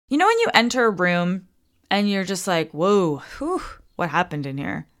You know when you enter a room and you're just like, whoa, whew, what happened in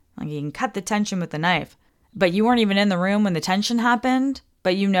here? Like you can cut the tension with a knife, but you weren't even in the room when the tension happened,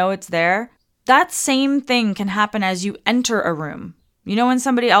 but you know it's there. That same thing can happen as you enter a room. You know when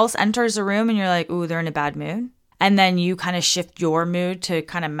somebody else enters a room and you're like, ooh, they're in a bad mood? And then you kind of shift your mood to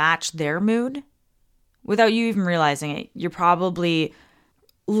kind of match their mood without you even realizing it. You're probably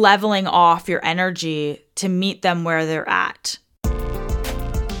leveling off your energy to meet them where they're at.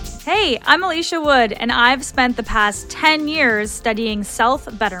 Hey, I'm Alicia Wood, and I've spent the past 10 years studying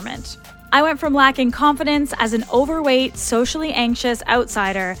self-betterment. I went from lacking confidence as an overweight, socially anxious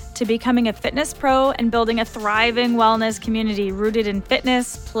outsider to becoming a fitness pro and building a thriving wellness community rooted in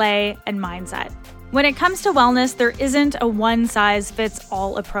fitness, play, and mindset. When it comes to wellness, there isn't a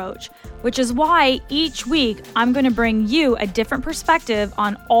one-size-fits-all approach, which is why each week I'm going to bring you a different perspective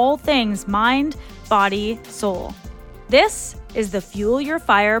on all things mind, body, soul. This is the Fuel Your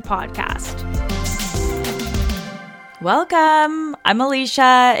Fire podcast. Welcome. I'm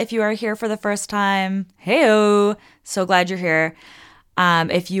Alicia. If you are here for the first time, hey-o. So glad you're here.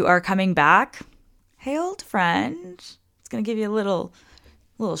 If you are coming back, hey, old friend. It's going to give you a little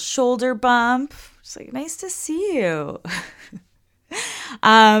shoulder bump. It's like, nice to see you.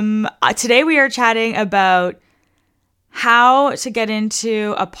 Today we are chatting about how to get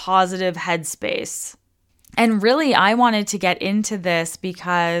into a positive headspace. And really, I wanted to get into this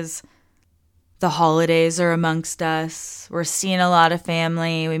because the holidays are amongst us. We're seeing a lot of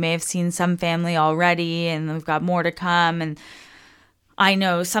family. We may have seen some family already, and we've got more to come. And I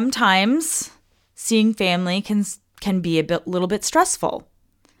know sometimes seeing family can be little bit stressful,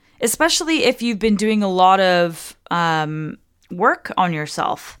 especially if you've been doing a lot of work on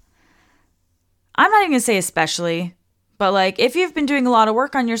yourself. I'm not even going to say especially, but like if you've been doing a lot of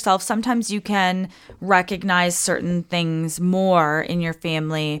work on yourself, sometimes you can recognize certain things more in your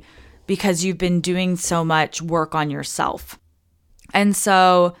family because you've been doing so much work on yourself. And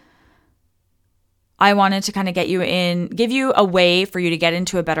so I wanted to kind of give you a way for you to get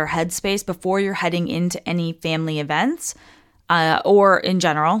into a better headspace before you're heading into any family events. Or in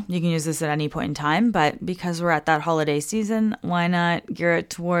general, you can use this at any point in time, but because we're at that holiday season, why not gear it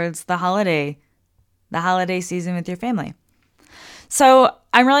towards the holiday season with your family? So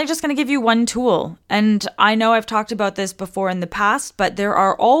I'm really just going to give you one tool. And I know I've talked about this before in the past, but there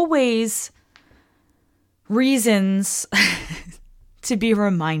are always reasons to be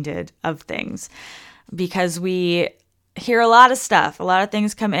reminded of things because we hear a lot of stuff. A lot of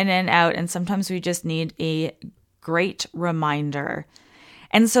things come in and out, and sometimes we just need a great reminder.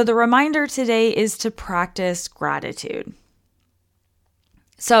 And so the reminder today is to practice gratitude.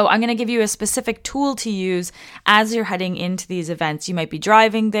 So I'm going to give you a specific tool to use as you're heading into these events. You might be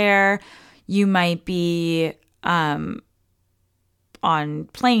driving there. You might be on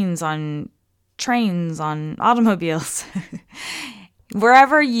planes, on trains, on automobiles.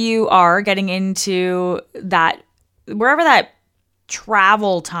 Wherever you are getting into that, wherever that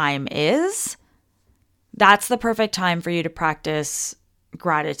travel time is, that's the perfect time for you to practice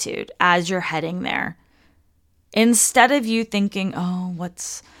gratitude as you're heading there. Instead of you thinking, oh,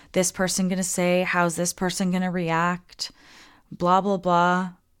 what's this person going to say? How's this person going to react? Blah, blah, blah.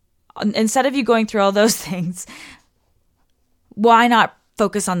 Instead of you going through all those things, why not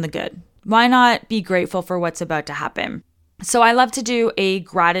focus on the good? Why not be grateful for what's about to happen? So I love to do a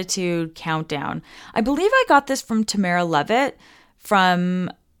gratitude countdown. I believe I got this from Tamara Levitt from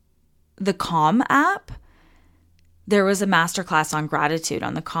the Calm app. There was a masterclass on gratitude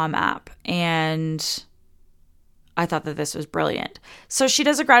on the Calm app, and I thought that this was brilliant. So she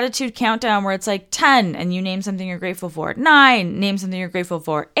does a gratitude countdown where it's like 10 and you name something you're grateful for. 9, name something you're grateful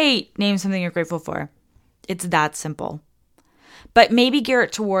for. 8, name something you're grateful for. It's that simple. But maybe gear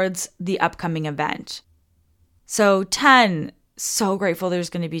it towards the upcoming event. So 10, so grateful there's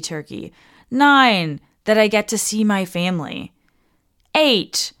going to be turkey. 9, that I get to see my family.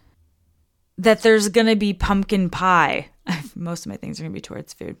 8, that there's going to be pumpkin pie. Most of my things are going to be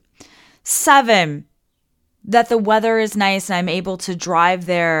towards food. 7, that the weather is nice and I'm able to drive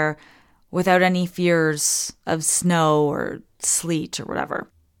there without any fears of snow or sleet or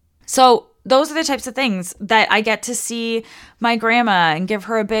whatever. So those are the types of things that I get to see my grandma and give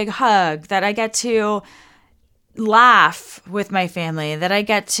her a big hug, that I get to laugh with my family, that I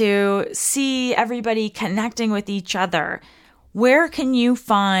get to see everybody connecting with each other. Where can you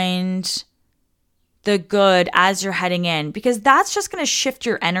find the good as you're heading in? Because that's just going to shift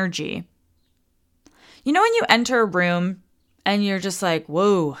your energy. You know when you enter a room and you're just like,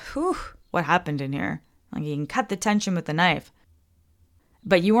 whoa, whew, what happened in here? Like you can cut the tension with a knife.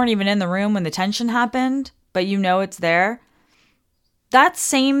 But you weren't even in the room when the tension happened, but you know it's there. That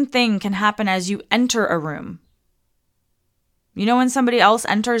same thing can happen as you enter a room. You know when somebody else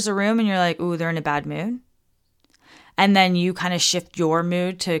enters a room and you're like, ooh, they're in a bad mood? And then you kind of shift your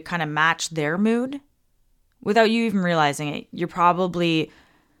mood to kind of match their mood without you even realizing it. You're probably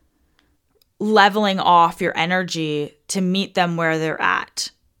leveling off your energy to meet them where they're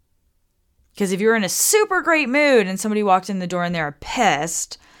at. Because if you're in a super great mood and somebody walked in the door and they're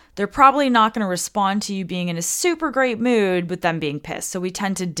pissed, they're probably not going to respond to you being in a super great mood with them being pissed. So we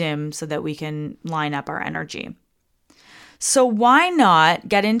tend to dim so that we can line up our energy. So why not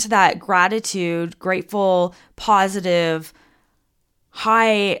get into that gratitude, grateful, positive,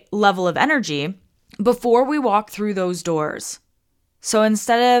 high level of energy before we walk through those doors? So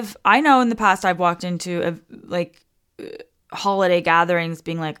instead of, I know in the past I've walked into holiday gatherings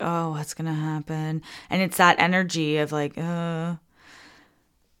being like, oh, what's going to happen? And it's that energy of like,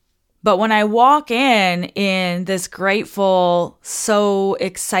 But when I walk in this grateful, so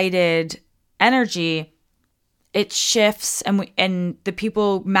excited energy, it shifts and the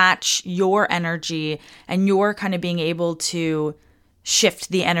people match your energy and you're kind of being able to shift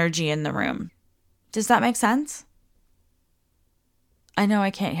the energy in the room. Does that make sense? I know I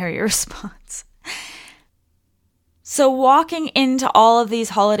can't hear your response. So walking into all of these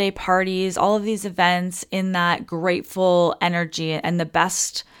holiday parties, all of these events in that grateful energy and the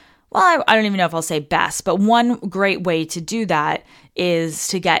best, well, I don't even know if I'll say best, but one great way to do that is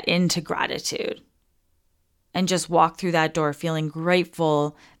to get into gratitude. And just walk through that door feeling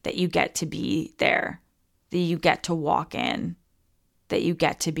grateful that you get to be there, that you get to walk in, that you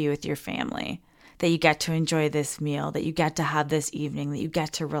get to be with your family, that you get to enjoy this meal, that you get to have this evening, that you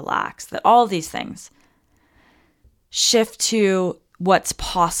get to relax, that all of these things shift to what's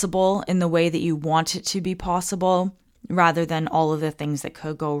possible in the way that you want it to be possible, rather than all of the things that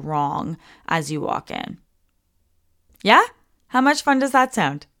could go wrong as you walk in. Yeah? How much fun does that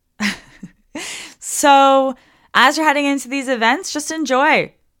sound? So as you're heading into these events, just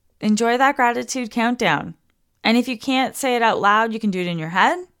enjoy that gratitude countdown. And if you can't say it out loud, you can do it in your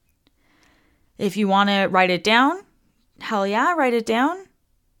head. If you want to write it down, hell yeah, write it down.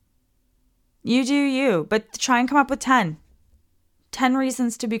 You do you, but try and come up with 10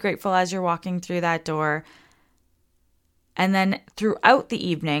 reasons to be grateful as you're walking through that door. And then throughout the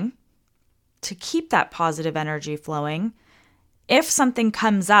evening, to keep that positive energy flowing, if something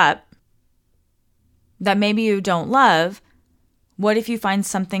comes up that maybe you don't love, what if you find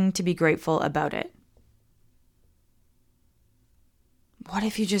something to be grateful about it? What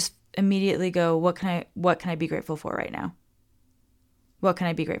if you just immediately go, what can I be grateful for right now? What can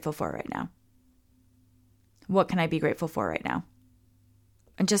I be grateful for right now? What can I be grateful for right now?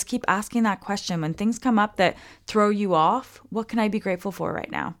 And just keep asking that question. When things come up that throw you off, what can I be grateful for right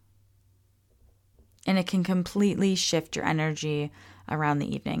now? And it can completely shift your energy around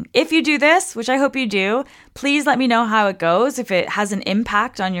the evening. If you do this, which I hope you do, please let me know how it goes. If it has an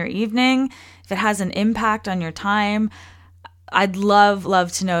impact on your evening, if it has an impact on your time, I'd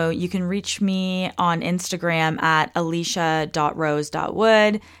love to know. You can reach me on Instagram at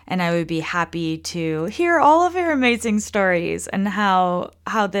alicia.rose.wood, and I would be happy to hear all of your amazing stories and how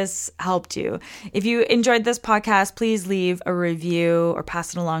this helped you. If you enjoyed this podcast, please leave a review or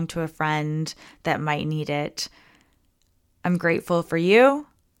pass it along to a friend that might need it. I'm grateful for you.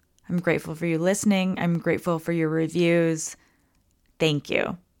 I'm grateful for you listening. I'm grateful for your reviews. Thank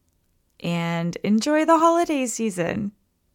you. And enjoy the holiday season.